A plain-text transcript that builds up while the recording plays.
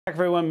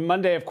Everyone,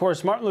 Monday, of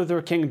course, Martin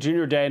Luther King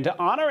Jr. Day, and to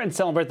honor and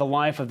celebrate the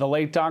life of the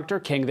late Dr.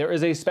 King, there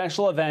is a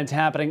special event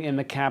happening in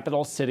the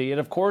capital city. And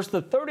of course,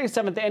 the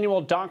 37th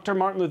annual Dr.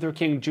 Martin Luther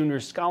King Jr.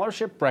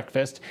 Scholarship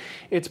Breakfast.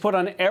 It's put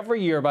on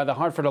every year by the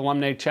Hartford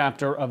alumnae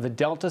chapter of the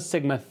Delta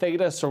Sigma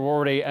Theta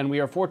Sorority. And we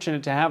are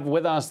fortunate to have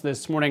with us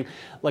this morning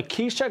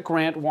Lakisha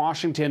Grant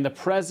Washington, the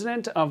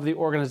president of the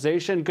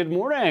organization. Good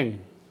morning.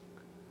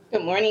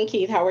 Good morning,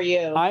 Keith. How are you?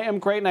 I am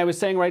great, and I was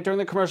saying right during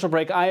the commercial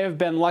break, I have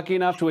been lucky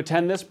enough to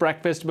attend this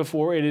breakfast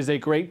before. It is a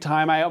great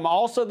time. I am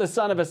also the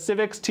son of a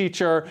civics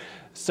teacher,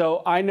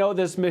 so I know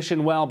this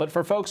mission well. But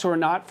for folks who are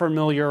not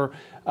familiar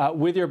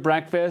with your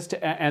breakfast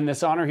and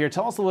this honor here,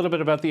 tell us a little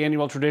bit about the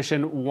annual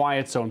tradition, why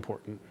it's so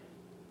important.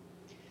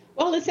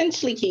 Well,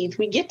 essentially, Keith,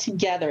 we get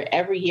together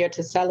every year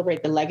to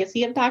celebrate the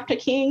legacy of Dr.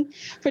 King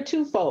for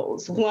two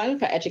folds. One,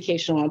 for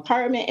educational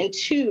empowerment, and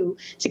two,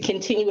 to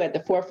continue at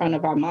the forefront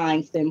of our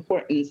minds the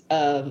importance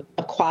of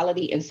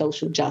equality and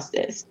social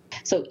justice.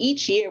 So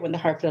each year when the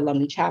Hartford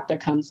Alumni Chapter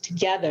comes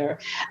together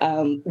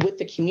with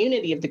the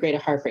community of the greater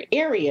Hartford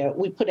area,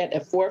 we put at the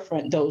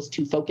forefront those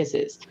two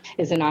focuses.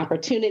 It's an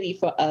opportunity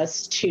for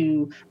us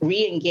to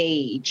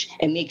re-engage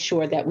and make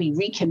sure that we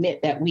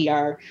recommit that we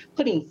are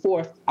putting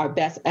forth our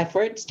best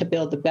efforts to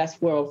build the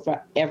best world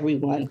for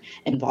everyone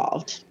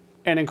involved.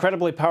 An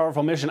incredibly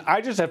powerful mission. I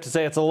just have to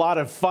say it's a lot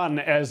of fun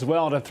as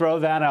well, to throw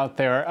that out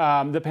there.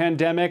 The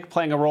pandemic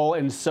playing a role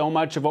in so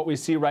much of what we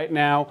see right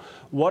now.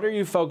 What are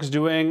you folks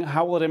doing?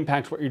 How will it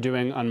impact what you're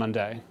doing on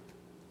Monday?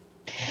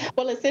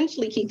 Well,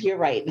 essentially, Keith, you're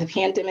right. The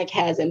pandemic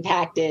has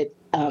impacted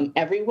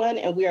everyone,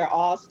 and we are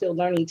all still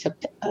learning to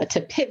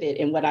pivot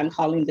in what I'm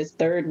calling this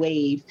third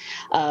wave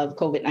of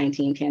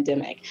COVID-19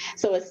 pandemic.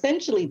 So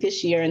essentially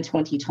this year in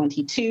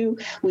 2022,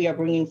 we are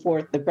bringing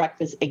forth the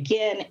breakfast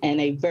again in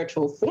a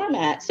virtual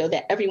format so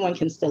that everyone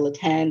can still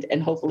attend,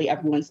 and hopefully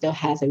everyone still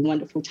has a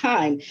wonderful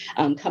time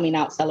coming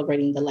out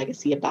celebrating the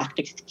legacy of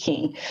Dr.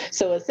 King.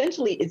 So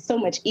essentially it's so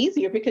much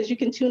easier because you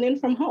can tune in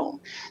from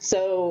home.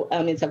 So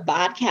it's a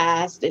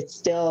podcast. It's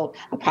still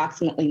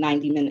approximately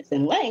 90 minutes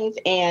in length,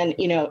 and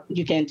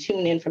you can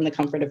tune in from the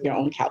comfort of your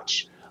own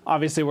couch.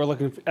 Obviously, we're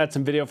looking at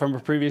some video from a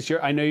previous year.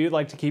 I know you'd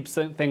like to keep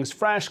things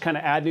fresh, kind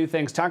of add new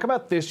things. Talk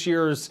about this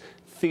year's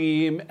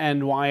theme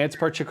and why it's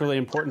particularly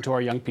important to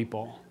our young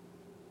people.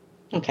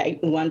 Okay,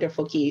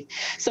 wonderful, Keith.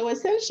 So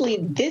essentially,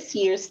 this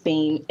year's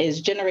theme is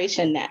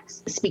Generation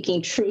Next,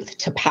 Speaking Truth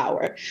to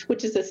Power,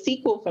 which is a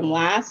sequel from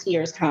last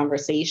year's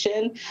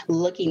conversation,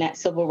 looking at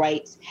civil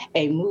rights,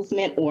 a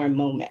movement or a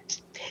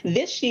moment.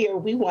 This year,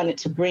 we wanted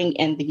to bring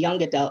in the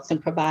young adults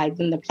and provide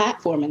them the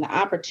platform and the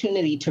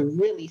opportunity to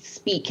really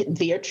speak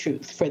their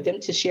truth, for them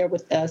to share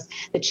with us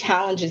the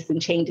challenges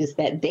and changes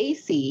that they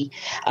see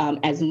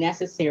as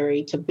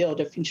necessary to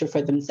build a future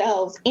for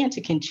themselves and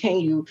to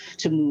continue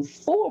to move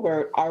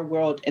forward our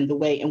world in the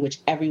way in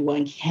which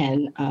everyone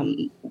can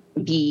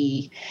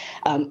be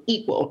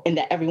equal, and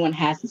that everyone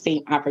has the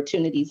same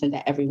opportunities and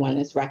that everyone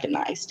is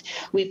recognized.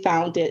 We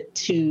found it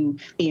to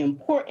be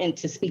important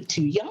to speak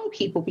to young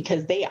people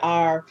because they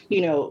are,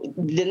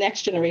 the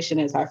next generation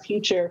is our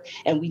future,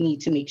 and we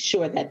need to make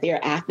sure that they're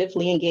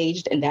actively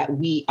engaged and that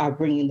we are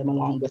bringing them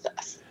along with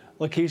us.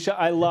 Lakisha,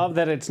 I love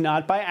that it's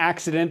not by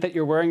accident that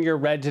you're wearing your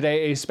red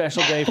today, a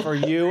special day for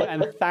you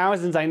and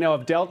thousands, I know,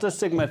 of Delta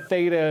Sigma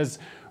Thetas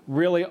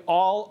really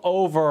all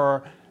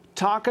over.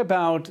 Talk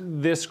about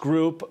this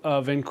group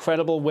of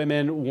incredible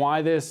women,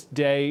 why this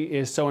day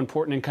is so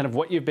important, and kind of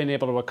what you've been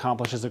able to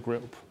accomplish as a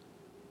group.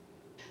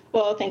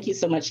 Well, thank you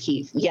so much,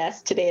 Keith.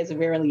 Yes, today is a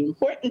very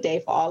important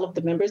day for all of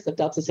the members of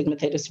Delta Sigma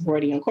Theta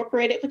Sorority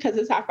Incorporated because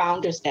it's our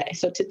Founders Day.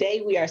 So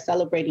today we are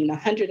celebrating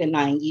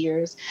 109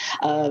 years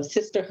of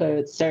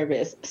sisterhood,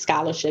 service,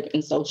 scholarship,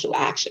 and social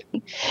action.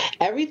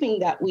 Everything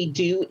that we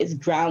do is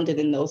grounded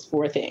in those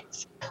four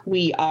things.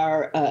 We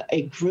are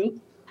a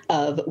group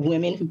of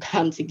women who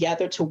come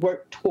together to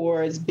work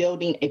towards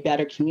building a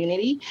better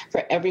community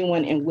for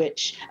everyone in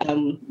which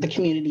the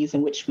communities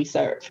in which we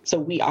serve. So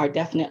we are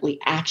definitely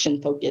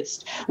action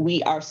focused.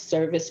 We are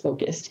service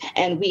focused.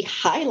 And we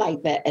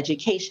highlight that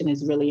education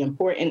is really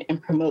important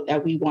and promote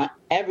that we want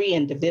every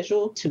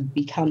individual to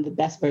become the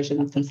best version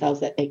of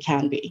themselves that they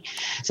can be.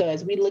 So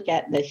as we look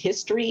at the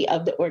history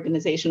of the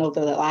organization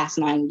over the last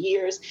 9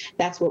 years,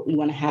 that's what we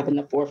want to have in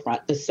the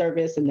forefront, the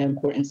service and the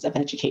importance of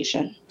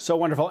education. So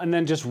wonderful. And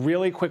then just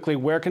really quickly,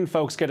 where can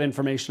folks get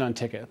information on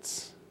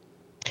tickets?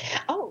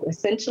 Oh,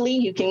 essentially,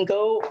 you can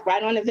go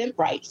right on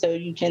Eventbrite. So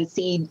you can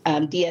see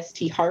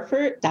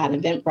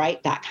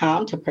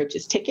dsthartford.eventbrite.com to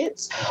purchase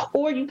tickets,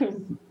 or you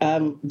can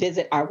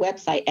visit our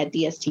website at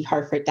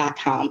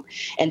dsthartford.com.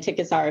 And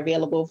tickets are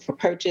available for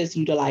purchase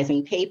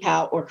utilizing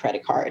PayPal or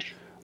credit card.